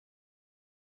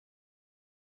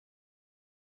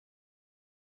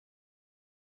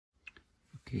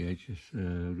Okay, I just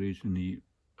recently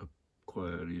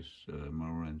acquired this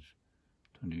Marantz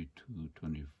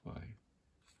 2225,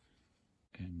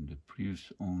 and the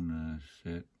previous owner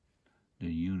said the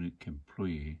unit can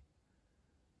play,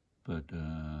 but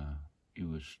it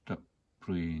was stuck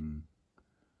playing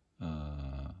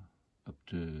up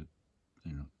to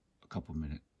a couple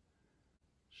minutes.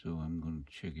 So I'm going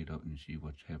to check it out and see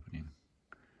what's happening.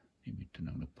 Let me turn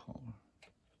on the power.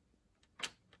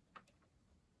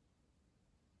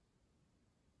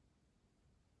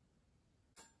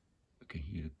 I can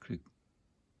hear the click,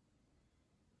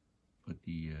 but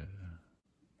the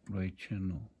right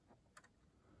channel,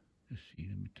 let's see,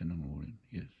 let me turn on rolling.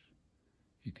 Yes,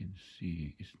 you can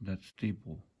see it's not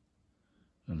stable.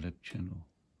 The left channel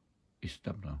is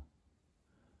stopped now.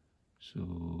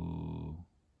 So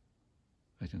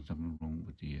I think something wrong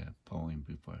with the power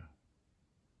amplifier.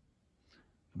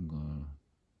 I'm gonna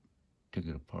take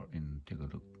it apart and take a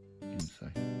look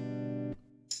inside.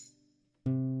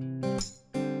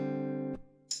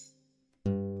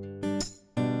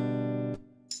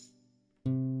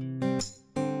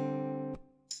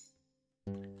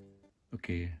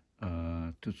 Okay,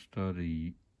 to start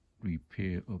the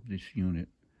repair of this unit,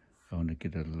 I want to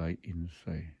get a light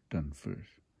inside done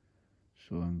first.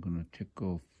 So I'm gonna take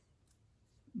off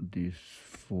these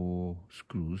 4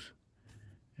 screws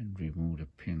and remove the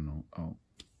panel out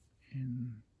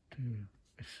and to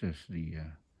access the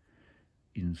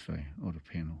inside of the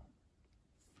panel.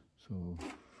 So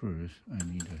first I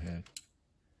need to have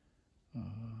a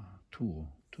tool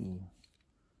to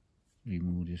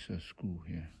remove this screw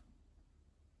here.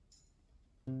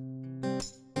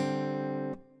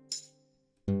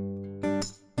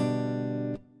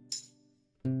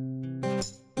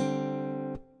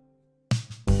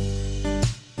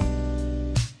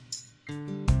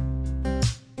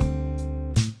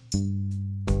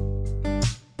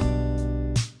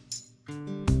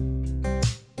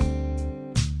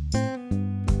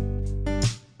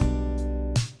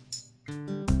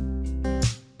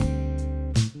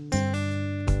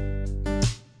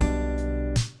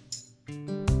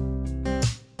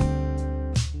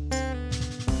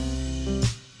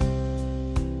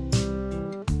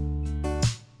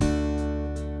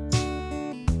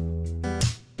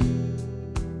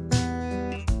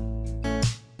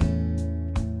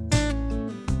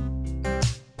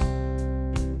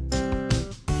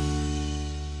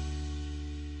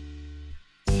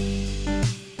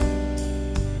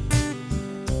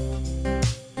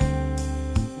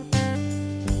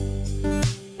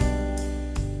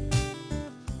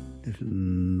 There's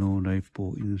no light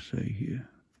bulb inside here.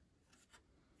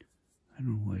 I don't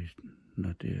know why it's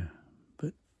not there,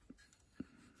 but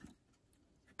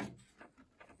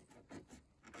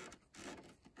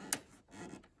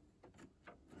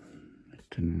let's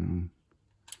turn it on.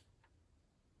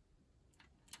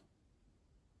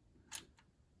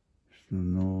 There's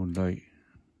no light.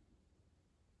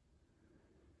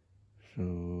 So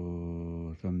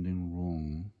something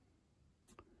wrong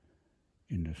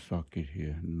in the socket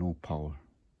here, no power.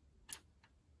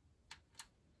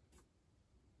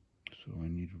 So I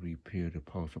need to repair the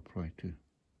power supply too.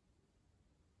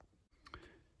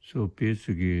 So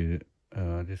basically,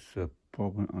 there's a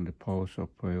problem on the power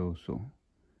supply also,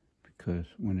 because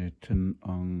when I turn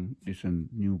on this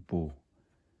new bulb,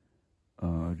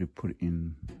 they put it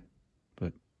in,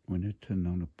 but when I turn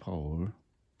on the power,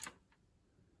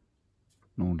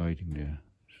 no lighting there.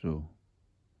 So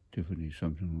definitely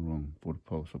something wrong for the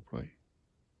power supply.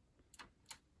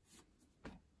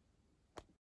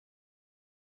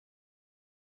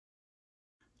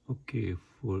 Okay,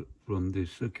 from the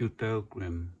circuit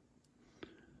diagram,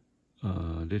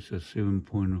 this is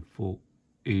 7.4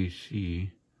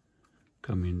 AC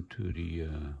coming to the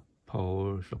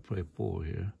power supply board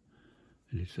here,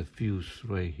 and it's a fuse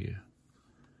right here,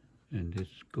 and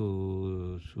this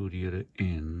goes to the other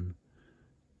end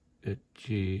at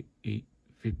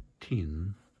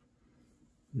J815,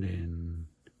 then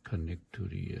connect to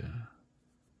the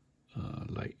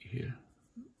light here,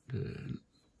 the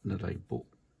light bulb.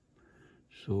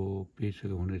 So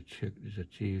basically I want to check is a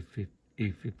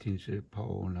J815 set power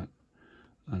or not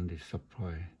on the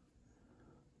supply,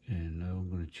 and now I'm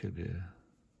going to check the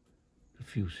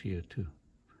fuse here too.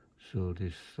 So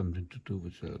there's something to do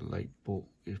with the light bulb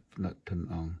if not turned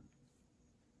on.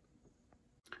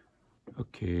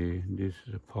 Okay, this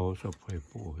is a power supply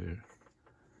board here,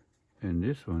 and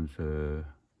this one's a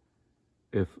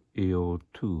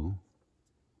FAO2,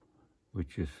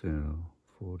 which is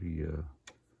for the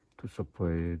to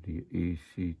supply the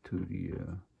AC to the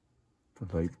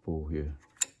light bulb here.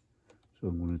 So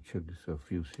I'm going to check this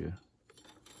fuse here.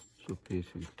 So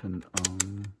basically turn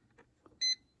on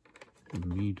the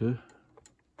meter,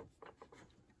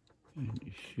 and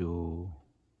it show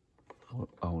our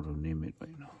outer limit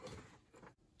right now.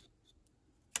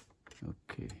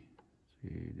 Okay,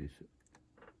 see this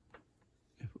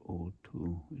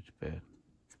FO2 is bad.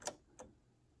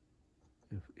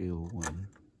 FL1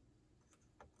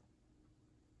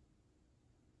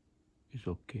 is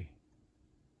okay.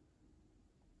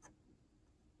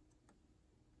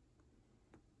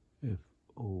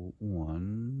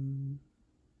 FO1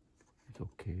 is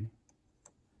okay.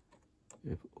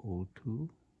 FO2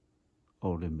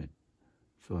 our limit.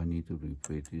 So I need to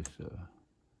replace this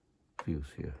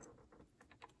fuse here.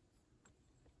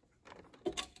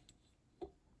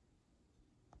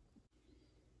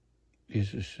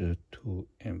 This is a 2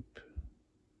 amp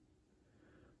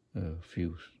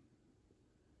fuse.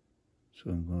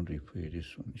 So I'm going to replace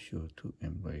this one, show 2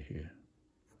 amp right here.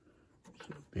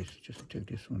 So basically just take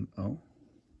this one out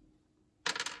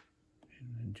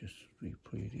and then just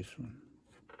replace this one.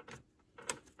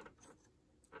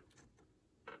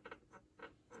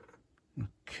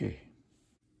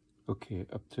 Okay,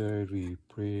 after I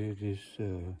replace this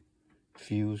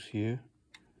fuse here,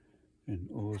 and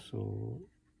also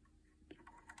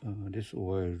this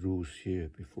wire loose here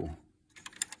before,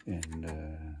 and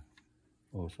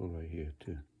also right here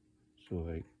too. So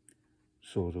I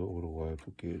solder all the wire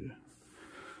together.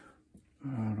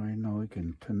 Right now we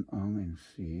can turn on and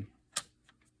see.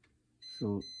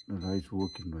 So the light's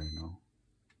working right now.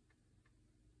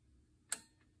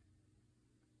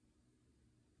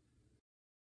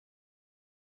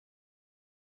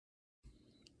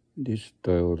 This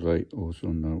diode light also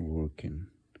not working,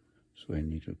 so I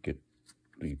need to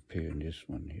repair this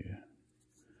one here.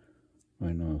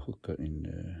 Right now I hook it in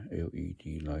the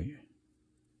LED light.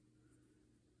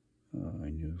 I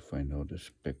need to find out the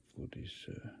spec for this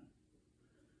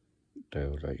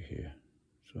diode light here,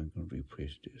 so I'm going to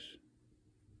replace this.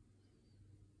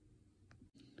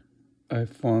 I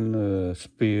found a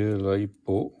spare light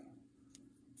bulb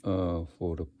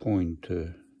for the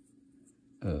pointer,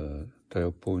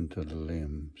 diode pointer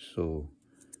lamp, so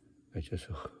I just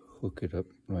hook it up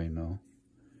right now.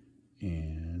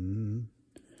 And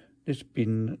it's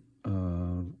been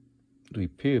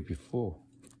repaired before,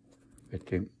 I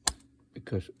think,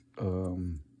 because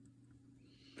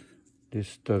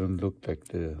this doesn't look like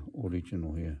the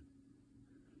original here,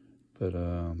 but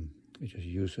I just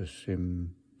use the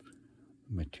same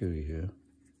material here.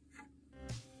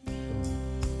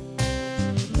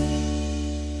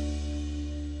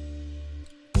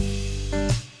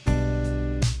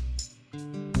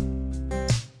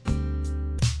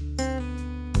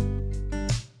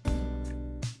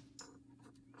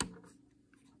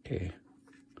 Okay,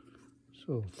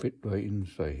 so fit right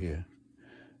inside here.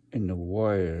 And the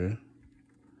wire,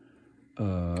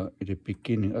 at the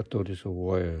beginning I thought it's a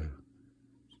wire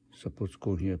supposed to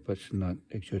go here, but it's not.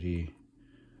 Actually,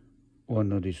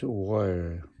 one of these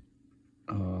wire,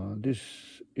 this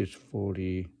is for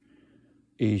the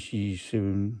AC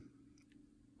 7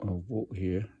 volt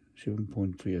here,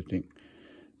 7.3 I think.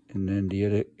 And then the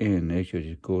other end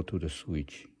actually go to the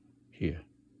switch here.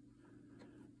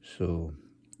 So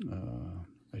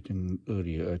I think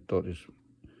earlier I thought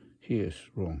here is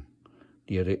wrong.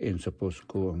 The other end supposed to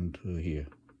go on to here.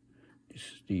 This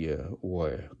is the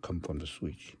wire come from the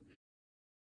switch.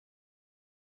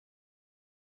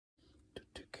 To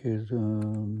take care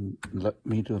of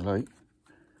meter light,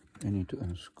 I need to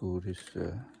unscrew this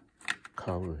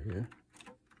cover here.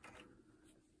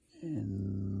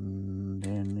 And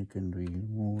then you can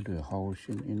remove the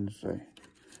housing inside.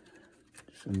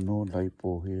 There's no light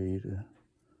bulb here either,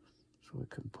 so I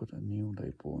can put a new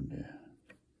light bulb in there.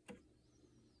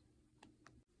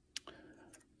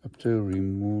 After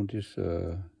remove this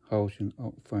housing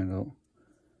out, find out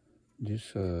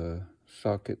this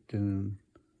socket didn't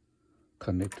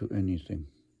connect to anything,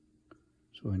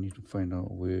 so I need to find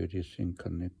out where this thing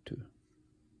connect to.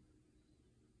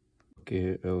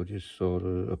 Okay, I'll just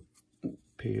solder a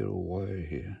pair of wire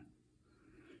here.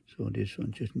 So this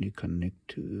one just need to connect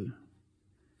to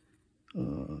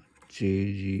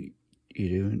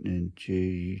JG11 and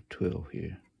JG12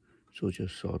 here. So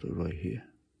just solder right here.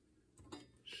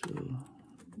 So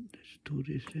let's do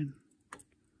this then.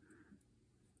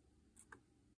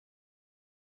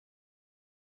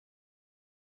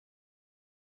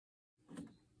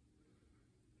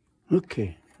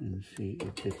 Okay, and see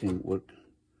if this thing works.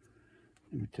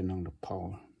 Let me turn on the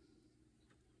power.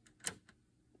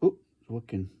 Oh, it's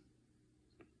working.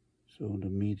 So the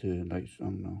meter lights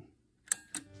on now.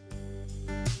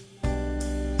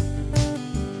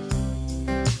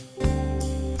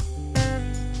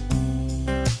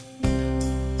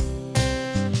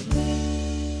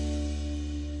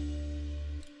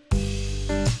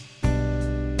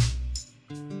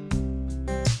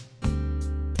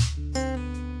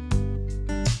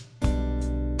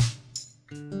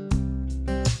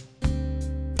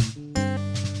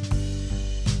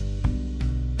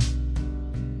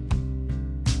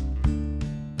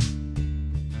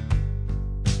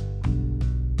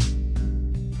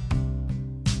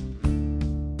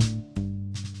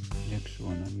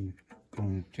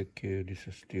 take care of this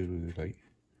stereo light.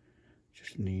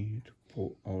 Just need to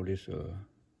pull all this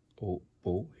old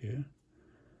bolt here,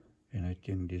 and I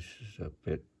think this is a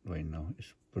bad right now.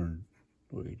 It's burned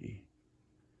already,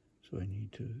 so I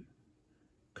need to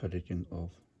cut it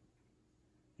off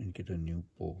and get a new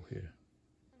bolt here.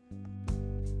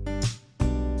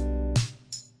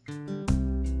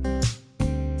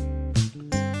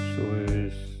 So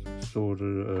I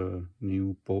soldered a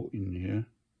new bolt in here,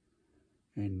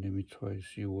 and let me try to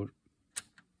see what.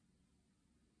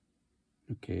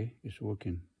 Okay, it's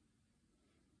working.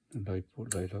 The light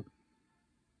bulb light up,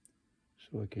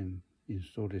 so I can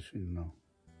install this in now.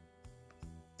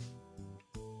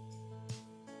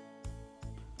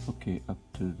 Okay,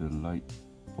 after the light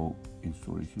bulb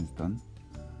installation is done,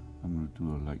 I'm going to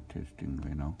do a light testing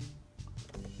right now.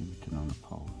 Let me turn on the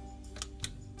power.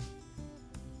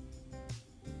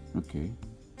 Okay,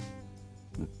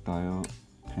 the dial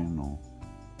panel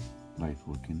light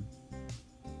working,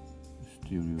 the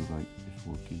stereo light is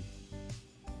working,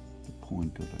 the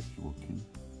pointer light is working,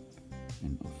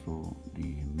 and also the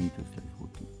meter light is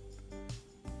working.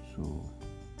 So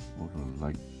all the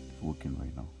light is working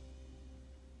right now.